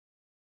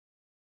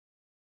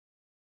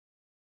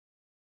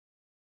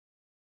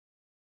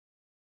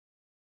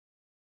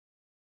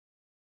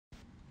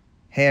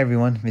Hey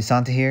everyone,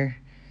 Vinsonte here.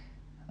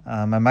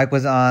 My mic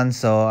was on,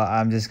 so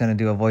I'm just gonna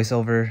do a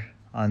voiceover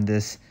on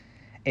this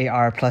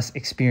AR plus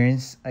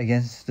experience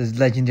against this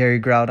legendary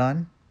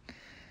Groudon.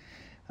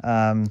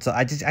 So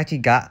I just actually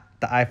got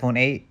the iPhone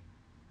 8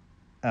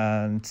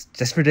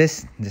 just for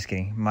this. Just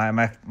kidding. My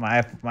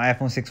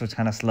iPhone 6 was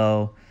kind of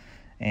slow,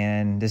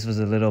 and this was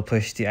a little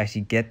push to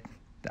actually get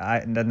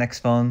the next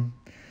phone.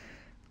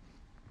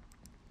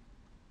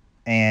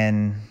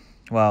 And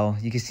well,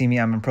 you can see me,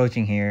 I'm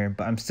approaching here,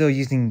 but I'm still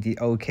using the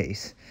O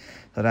case.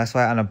 So that's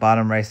why on the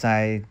bottom right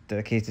side,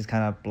 the case is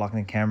kind of blocking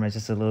the camera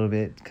just a little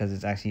bit because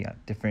it's actually a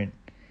different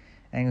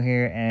angle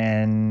here.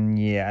 And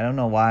yeah, I don't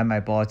know why my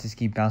ball just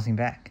keep bouncing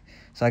back.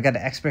 So I got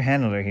an expert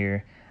handler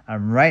here.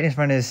 I'm right in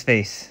front of his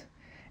face,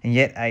 and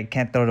yet I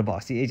can't throw the ball.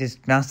 See, it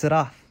just bounced it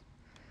off.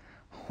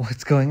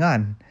 What's going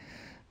on?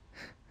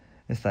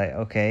 It's like,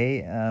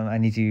 okay, I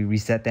need to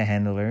reset the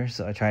handler.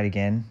 So I tried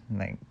again.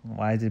 Like,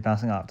 why is it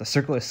bouncing off? The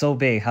circle is so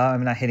big. How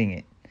am I not hitting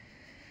it?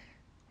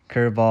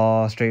 Curve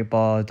ball, straight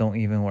ball don't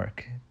even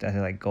work. Does it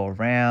like go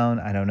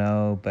around? I don't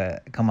know.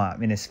 But come on,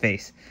 I'm in his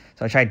face.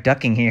 So I tried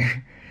ducking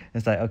here.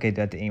 It's like, okay,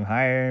 do I have to aim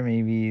higher?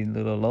 Maybe a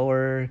little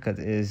lower because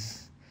it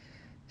is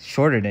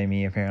shorter than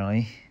me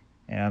apparently.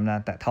 And I'm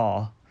not that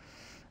tall.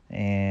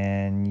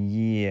 And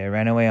yeah, it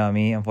ran away on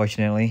me,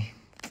 unfortunately.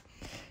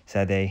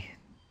 Sad day.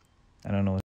 I don't know.